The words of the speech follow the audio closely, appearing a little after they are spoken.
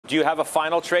Do you have a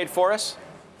final trade for us?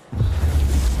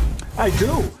 I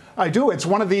do. It's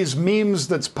one of these memes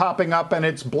that's popping up, and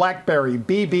it's Blackberry.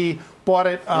 BB bought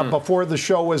it before the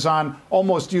show was on,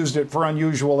 almost used it for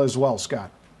unusual as well,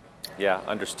 Scott. Yeah,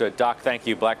 understood. Doc, thank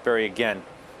you. Blackberry again.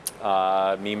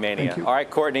 Meme mania. All right,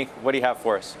 Courtney, what do you have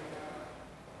for us?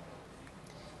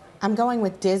 I'm going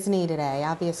with Disney today.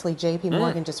 Obviously, J.P.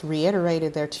 Morgan just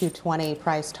reiterated their 220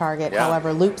 price target. Yeah.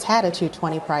 However, Loop's had a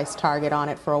 220 price target on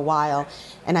it for a while,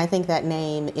 and I think that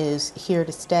name is here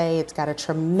to stay. It's got a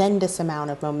tremendous amount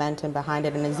of momentum behind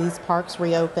it, and as these parks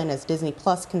reopen, as Disney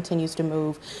Plus continues to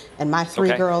move, and my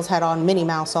three girls had on Minnie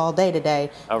Mouse all day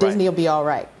today, Disney will be all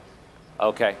right.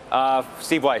 Okay.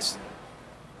 Steve Weiss.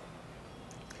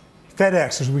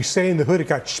 FedEx, as we say in the hood, it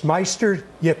got schmeistered,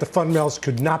 yet the fundamentals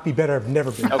could not be better, have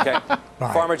never been. Okay.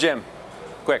 Farmer Jim,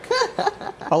 quick.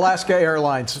 Alaska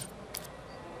Airlines.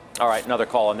 All right, another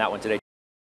call on that one today.